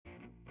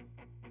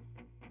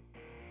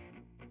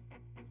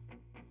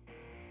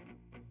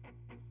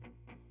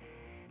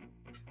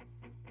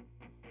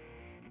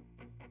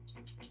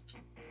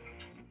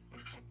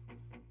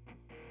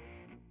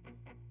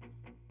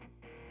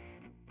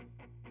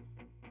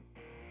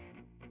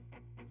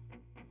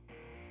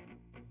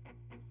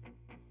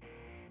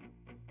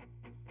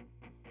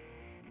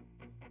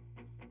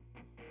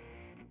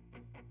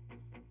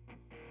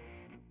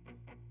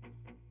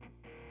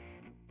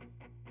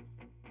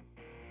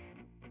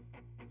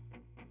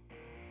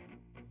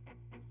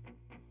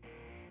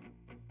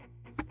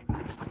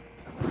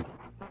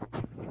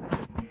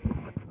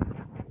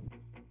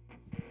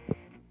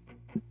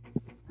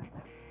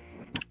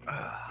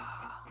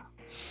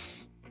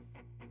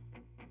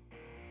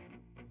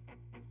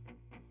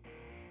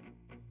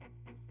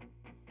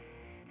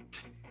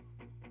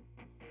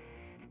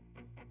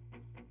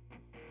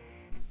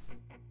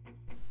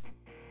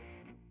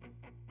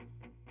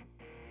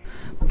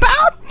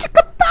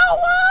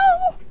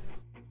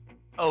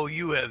Oh,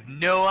 you have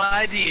no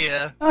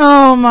idea.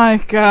 Oh my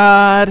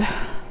god.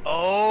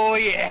 Oh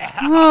yeah.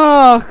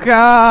 Oh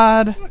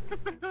god.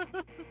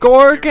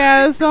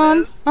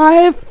 Gorgasm?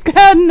 I've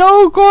had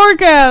no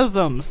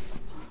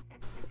gorgasms.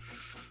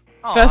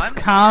 Oh, Best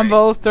I'm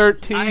combo sorry.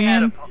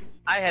 13.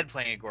 I had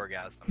plenty of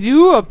gorgasms.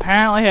 You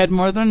apparently had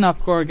more than enough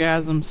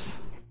gorgasms.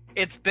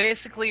 It's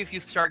basically if you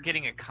start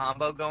getting a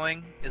combo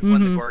going is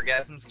when the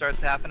gorgasm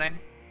starts happening.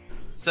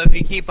 So if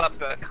you keep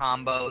up a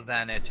combo,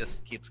 then it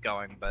just keeps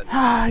going. But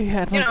Yeah,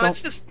 you know,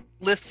 it's just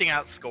listing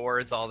out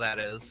scores. All that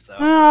is. So.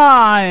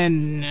 I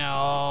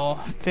know.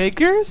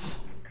 Figures?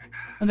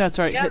 Oh, that's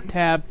right. Yeah. Hit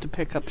tab to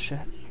pick up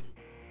shit.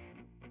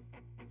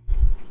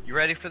 You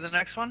ready for the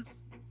next one?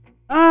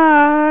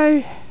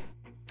 I'm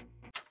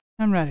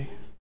ready.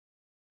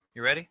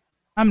 You ready?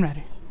 I'm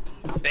ready.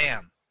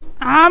 Bam.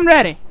 I'm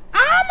ready.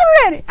 I'm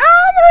ready.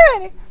 I'm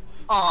ready.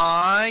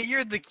 Aw,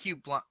 you're the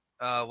cute blonde.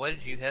 What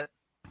did you hit?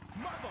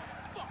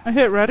 I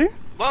hit ready.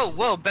 Whoa,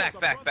 whoa, back.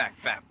 Okay.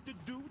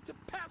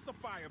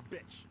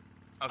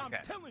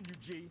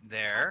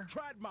 There.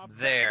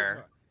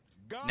 There.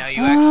 Now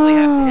you actually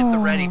have to hit the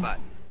ready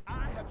button.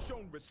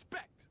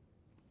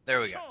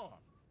 There we go.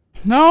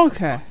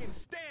 Okay.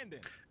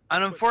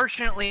 And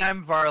unfortunately,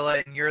 I'm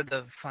Varla, and you're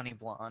the funny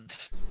blonde.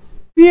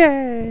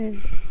 Yay.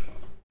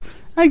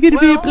 I get to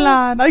be Well-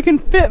 blonde. I can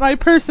fit my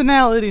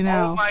personality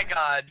now. Oh my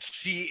god,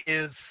 she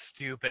is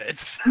stupid.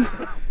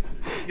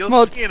 You'll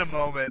Well, see in a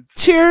moment.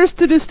 Cheers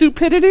to the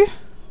stupidity.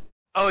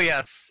 Oh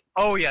yes.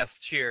 Oh yes,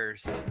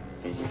 cheers.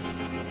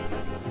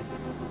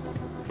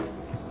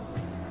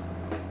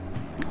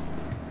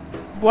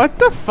 What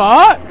the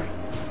fuck?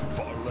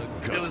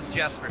 It was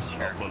Jasper's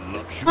chair.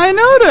 I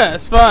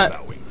noticed, but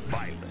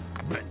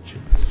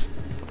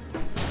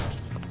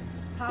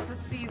Papa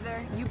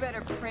Caesar, you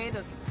better pray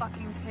those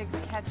fucking pigs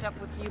catch up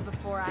with you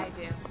before I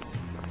do.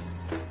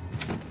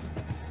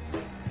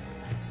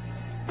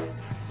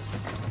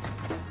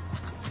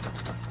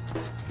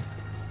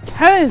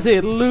 that is a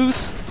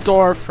loose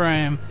door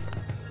frame.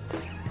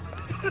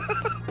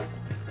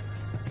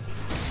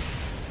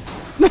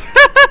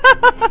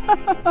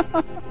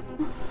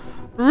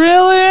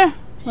 Really?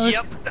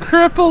 Yep.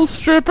 Cripple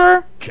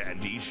stripper?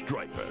 Candy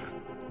Striper,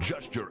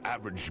 just your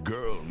average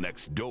girl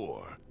next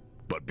door.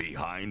 But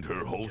behind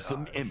her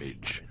wholesome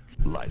image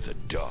lies a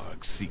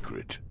dark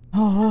secret.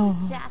 Oh.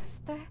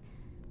 Jasper,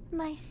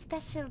 my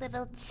special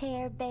little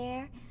chair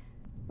bear.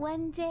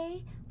 One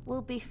day,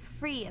 we'll be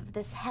free of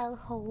this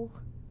hellhole.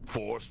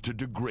 Forced to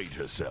degrade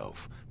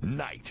herself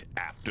night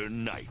after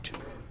night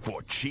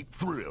for cheap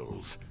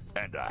thrills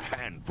and a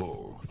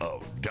handful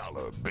of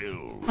dollar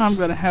bills. I'm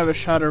gonna have a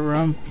shutter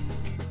room.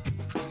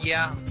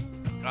 Yeah.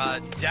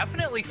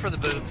 Definitely for the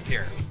boobs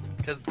here.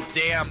 Because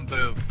damn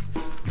boobs.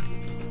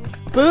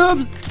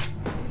 Boobs!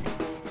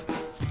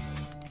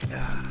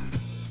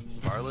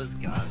 Varla's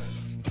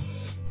guns.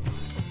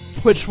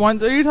 Which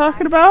ones are you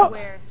talking I about?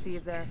 swear,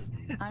 Caesar,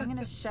 I'm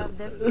gonna shove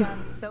this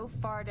gun so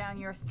far down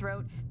your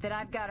throat that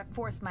I've gotta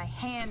force my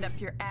hand up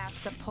your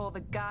ass to pull the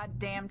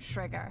goddamn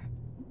trigger.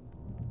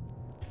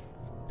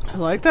 I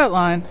like that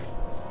line.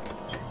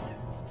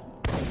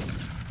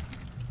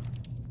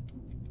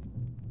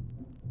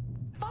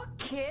 Fuck,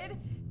 kid!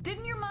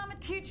 Didn't your mama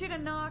teach you to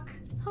knock?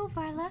 Oh,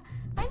 Varla,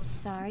 I'm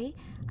sorry.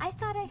 I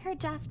thought I heard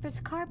Jasper's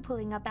car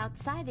pulling up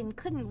outside and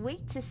couldn't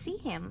wait to see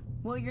him.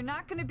 Well, you're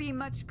not gonna be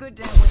much good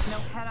to him with no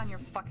head on your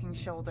fucking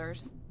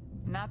shoulders.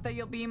 Not that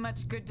you'll be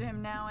much good to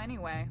him now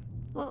anyway.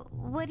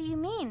 What do you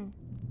mean?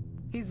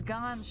 He's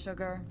gone,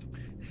 sugar.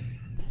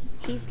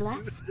 He's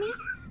left me?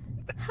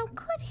 How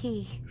could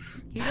he?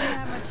 He didn't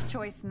have much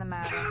choice in the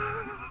matter.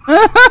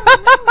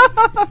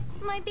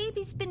 My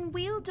baby's been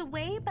wheeled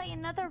away by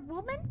another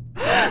woman?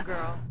 Oh,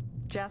 girl.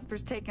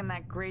 Jasper's taking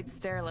that great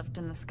stair lift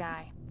in the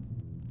sky.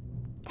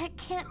 That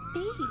can't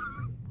be.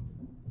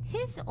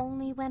 His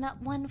only went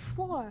up one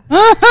floor.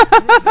 That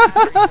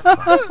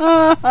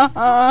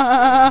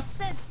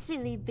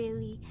silly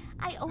Billy.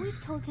 I always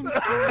told him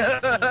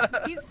to go.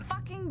 He's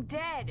fucking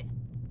dead.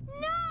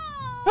 No!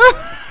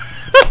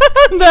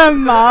 The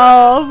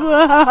mouth.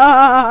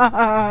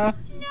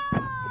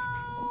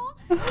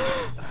 No!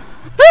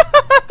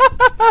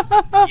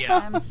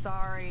 Yeah. I'm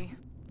sorry.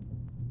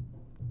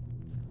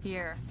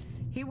 Here,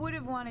 He would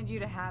have wanted you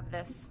to have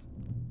this.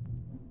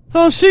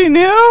 So she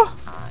knew?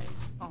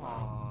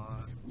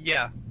 Aww.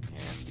 Yeah.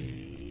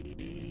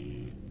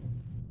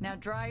 Now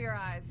dry your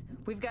eyes.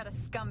 We've got a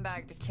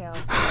scumbag to kill.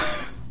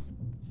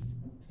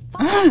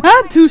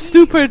 I'm too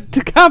stupid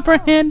to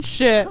comprehend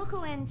shit.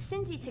 Coco and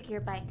Cindy took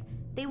your bike.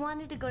 They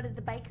wanted to go to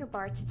the biker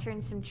bar to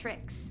turn some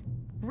tricks.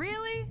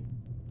 Really?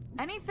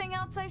 Anything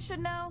else I should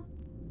know?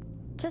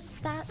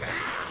 Just that.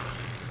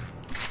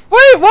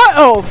 Wait, what?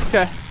 Oh,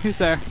 okay. He's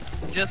there.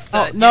 Just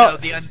Oh, that, no. you know,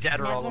 the undead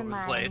are all Never over the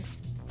mind. place.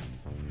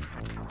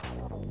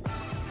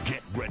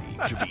 Get ready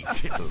to be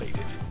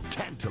titillated,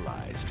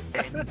 tantalized,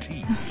 and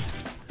teased.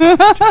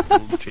 Tinsel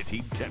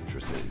titty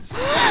temptresses.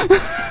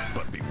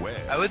 But beware.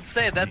 I would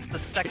say that's the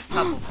these sextuple's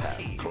tittles have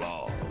tea.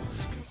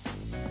 claws.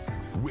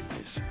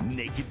 Witness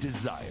naked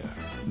desire,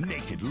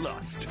 naked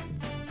lust,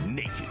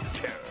 naked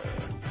terror.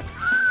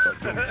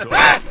 Adults only.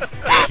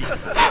 Keep the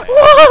plan.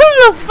 What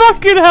the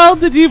fucking hell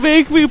did you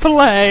make me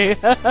play?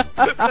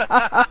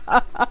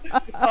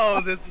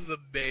 Oh, this is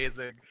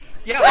amazing.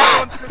 Yeah,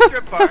 we're going to the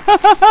strip bar.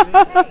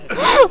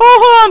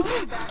 Hold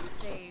on.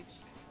 Backstage.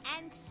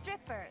 And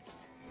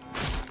strippers.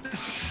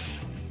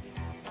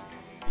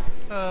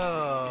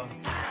 Oh.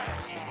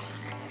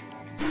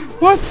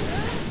 What?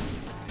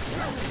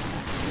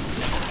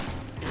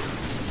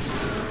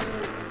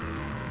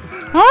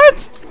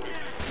 What?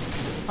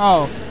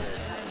 Oh.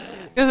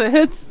 If it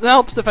hits, it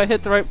helps if I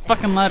hit the right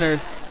fucking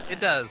letters. It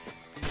does.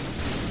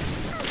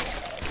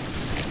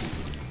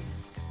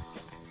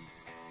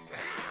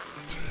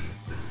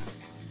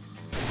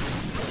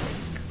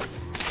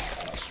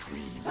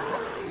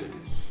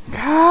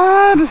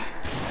 God.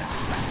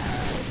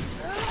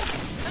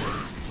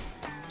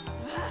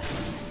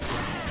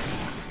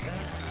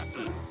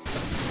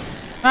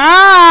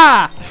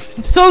 Ah!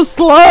 I'm so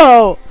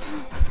slow.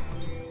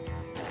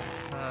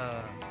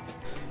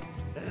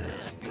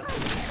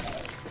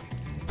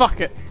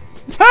 Fuck it.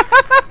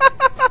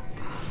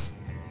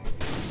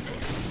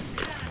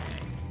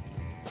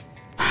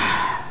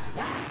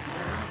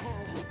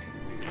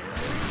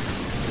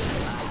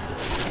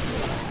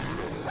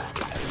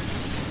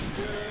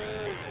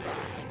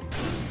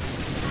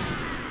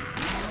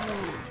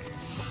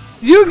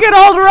 You get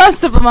all the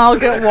rest of them, I'll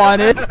get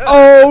one. It's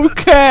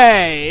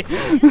okay.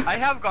 I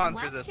have gone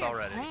through this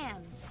already.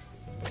 Plans.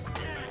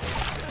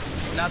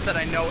 Not that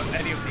I know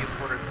any of these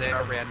words, they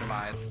are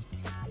randomized.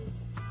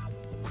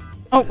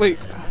 Oh, wait.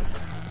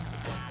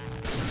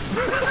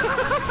 You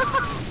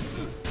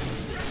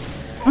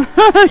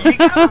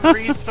gotta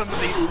read some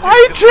of these.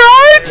 I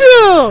tried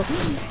to!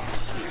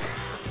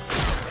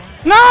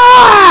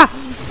 Nah!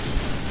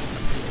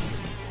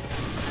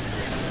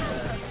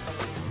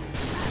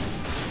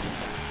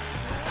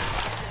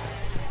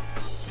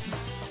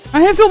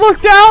 I have to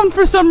look down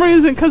for some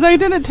reason because I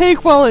didn't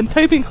take well in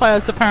typing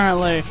class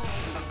apparently.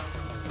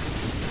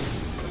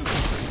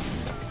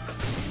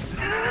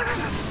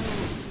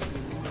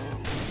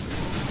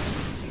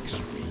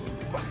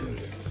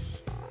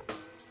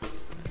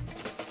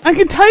 I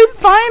can type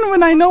fine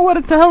when I know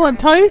what the hell I'm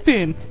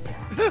typing.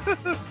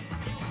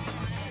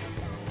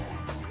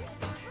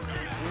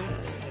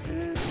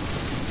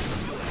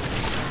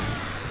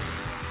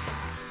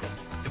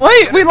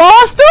 Wait, we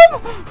lost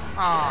him?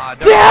 Aw,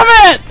 don't-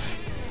 Damn it!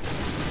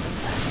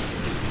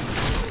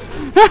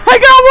 I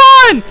got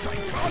one!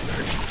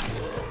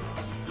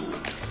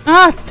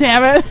 Ah,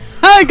 damn it!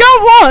 I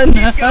got one!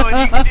 Keep going,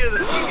 you can do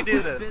this, you can do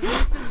this.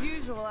 Business as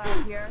usual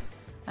out here.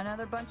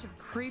 Another bunch of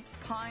creeps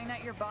pawing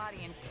at your body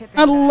and tipping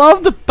I back.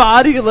 love the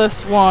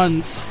bodiless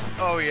ones.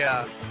 Oh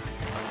yeah.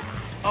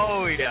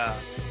 Oh yeah.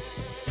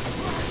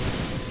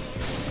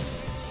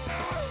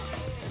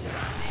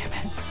 Damn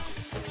it.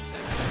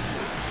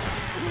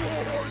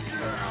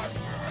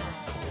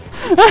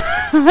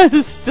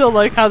 I still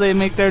like how they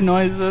make their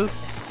noises.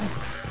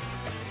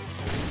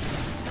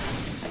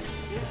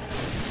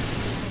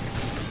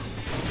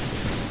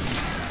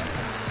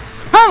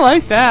 I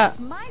like that.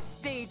 My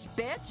stage,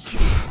 bitch.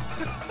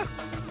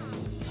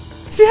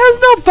 She has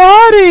no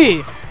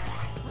body!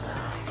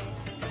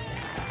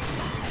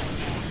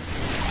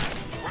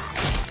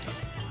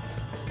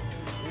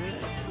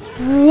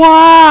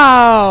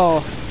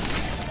 Wow!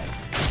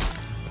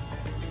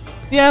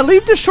 Yeah,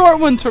 leave the short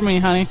ones for me,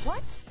 honey.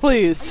 What?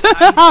 Please.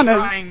 I'm Honest.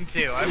 trying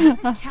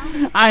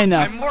to. I know.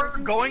 I'm more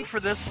going for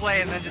this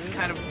way and then just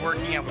kind of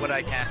working at what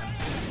I can.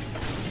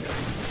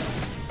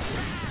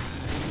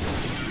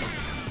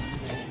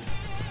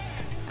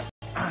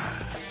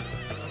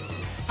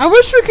 I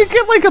wish we could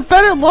get like a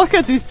better look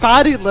at these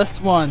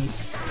bodiless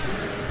ones.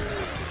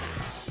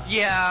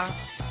 Yeah.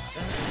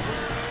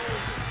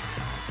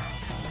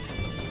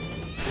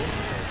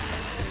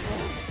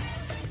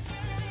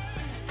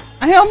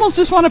 I almost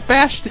just want to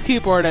bash the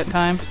keyboard at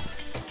times.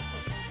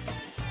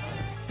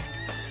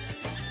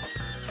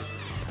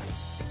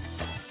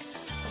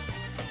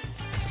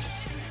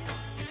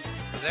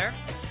 You there?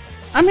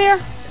 I'm here.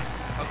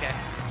 Okay.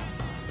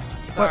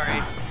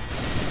 Sorry.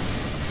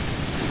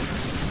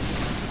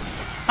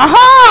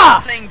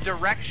 Aha! I'm saying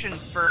direction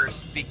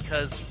first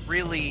because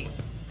really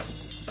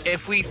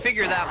If we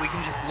figure that, we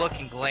can just look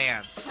and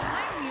glance.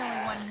 I'm the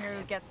only one here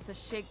who gets to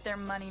shake their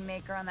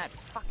moneymaker on that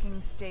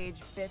fucking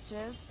stage,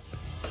 bitches.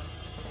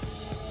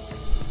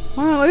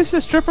 Well, at least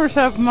the strippers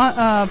have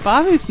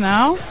bodies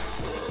now.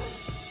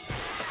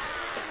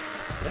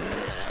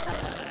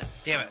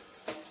 Damn it.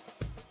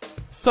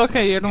 It's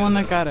okay, you're the one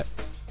that got it.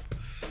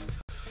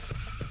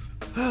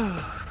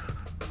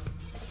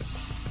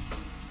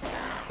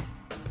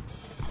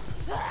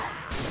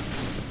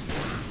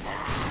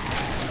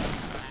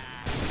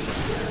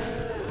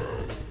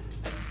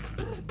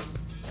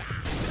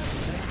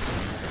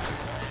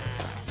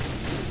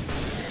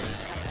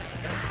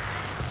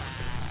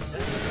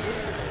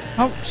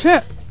 Oh,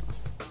 shit.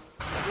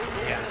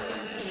 Yeah.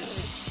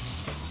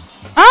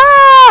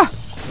 Ah!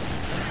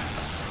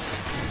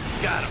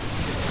 Got him.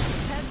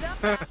 Heads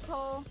up,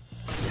 asshole.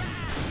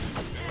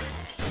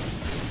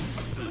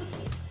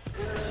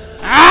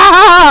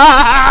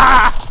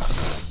 Ah!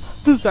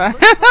 Sorry.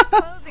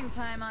 Closing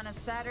time on a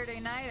Saturday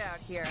night out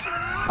here.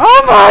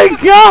 Oh my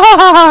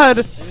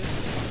god!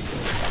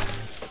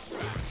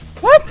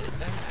 What?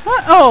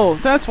 What? Oh,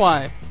 that's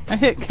why. I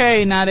hit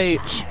K, not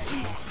H.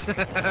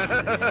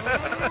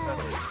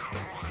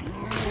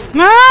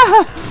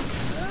 Ah!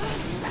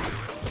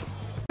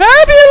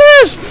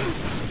 Fabulous!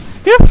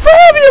 You're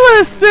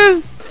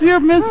fabulous! You're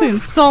missing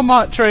so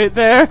much right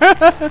there.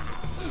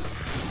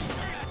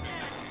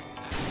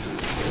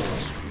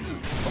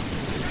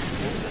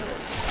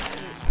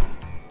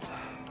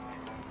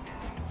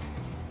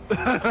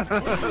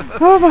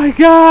 Oh my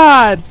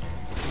god!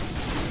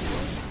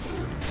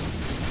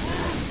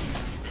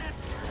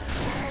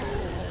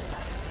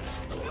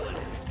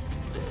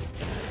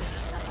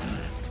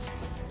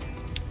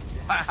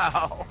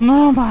 Wow.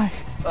 Oh my.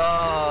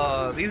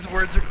 Oh, these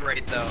words are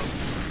great though.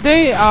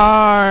 They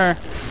are.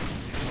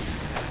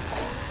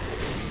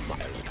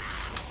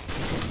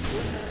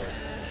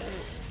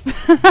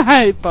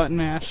 I button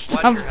mashed.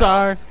 Watch I'm your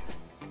sorry.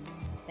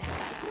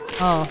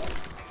 Oh.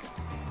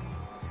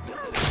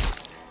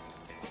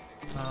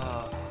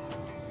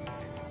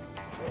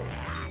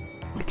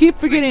 I keep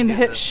forgetting to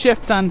hit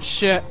shift on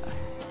shit.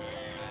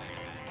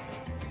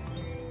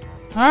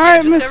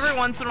 Alright, Just Miss. every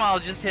once in a while,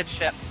 just hit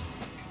shift.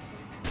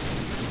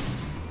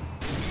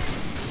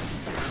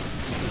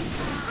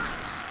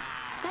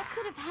 That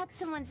could have had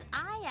someone's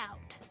eye out.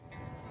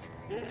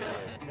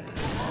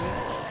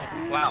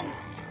 Wow.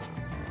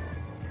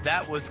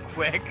 That was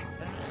quick.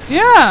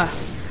 Yeah.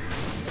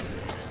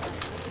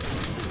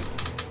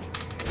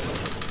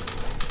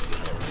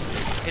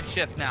 Hit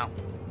shift now.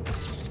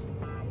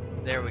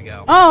 There we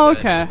go. Oh,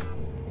 Good. okay.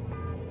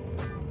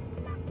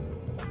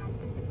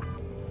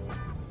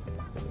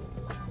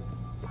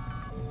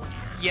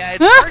 Yeah,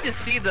 it's hard to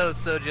see those,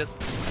 so just...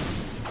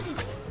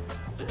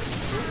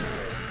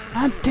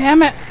 God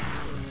damn it.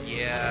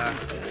 Yeah.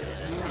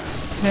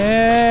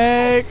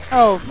 Take.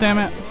 Oh, damn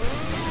it.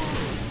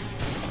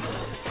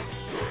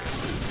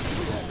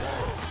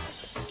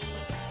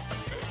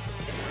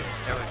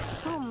 There we go.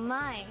 Oh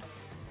my.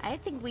 I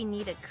think we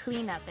need a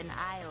cleanup in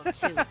aisle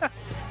 2.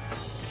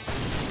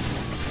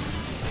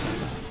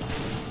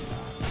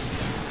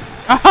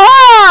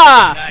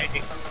 Aha!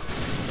 Nice.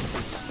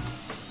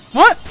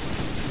 What?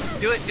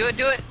 Do it, do it,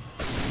 do it!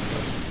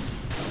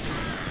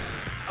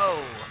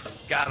 Oh,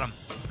 got him.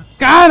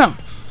 Got him.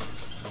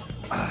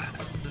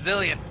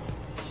 Civilian.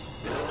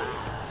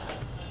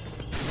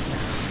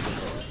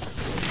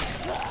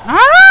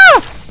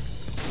 Ah!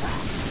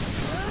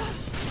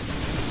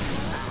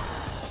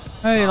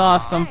 Oh, you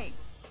lost him. Hey,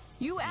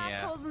 you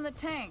assholes in the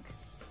tank.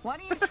 Why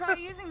don't you try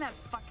using that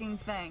fucking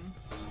thing?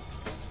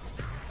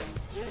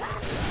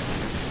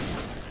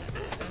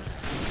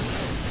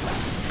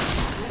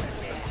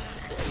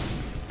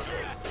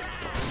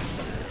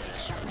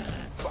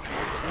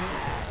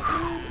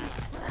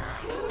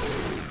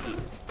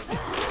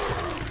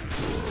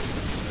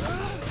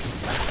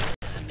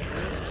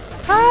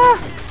 Ah!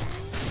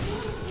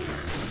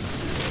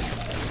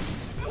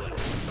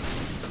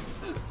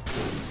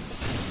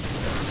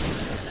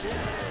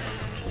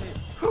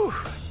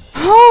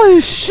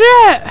 Holy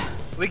shit!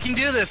 We can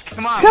do this.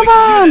 Come on. Come we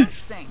can on! do this.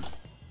 Sting.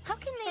 How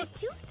can they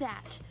do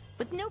that?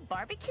 With no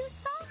barbecue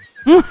sauce?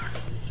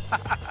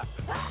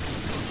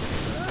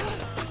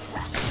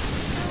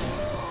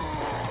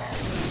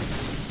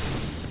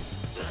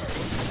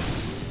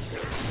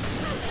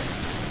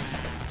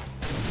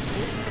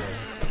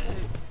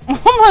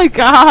 Oh my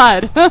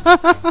god!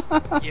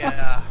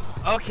 Yeah.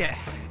 Okay.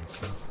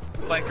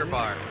 Biker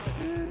bar.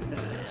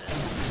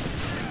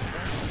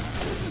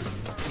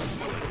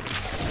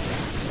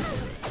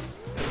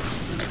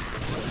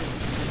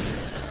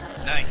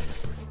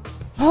 Nice.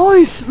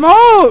 Holy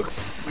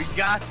smokes! We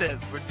got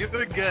this. We're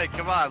doing good.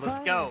 Come on, let's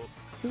go.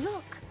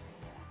 Look,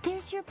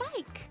 there's your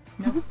bike.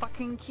 No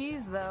fucking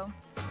keys, though.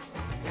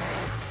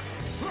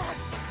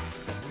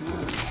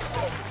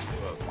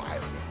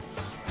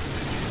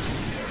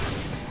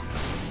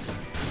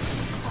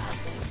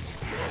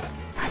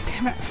 God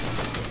damn it.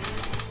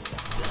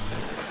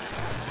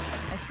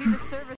 I see the service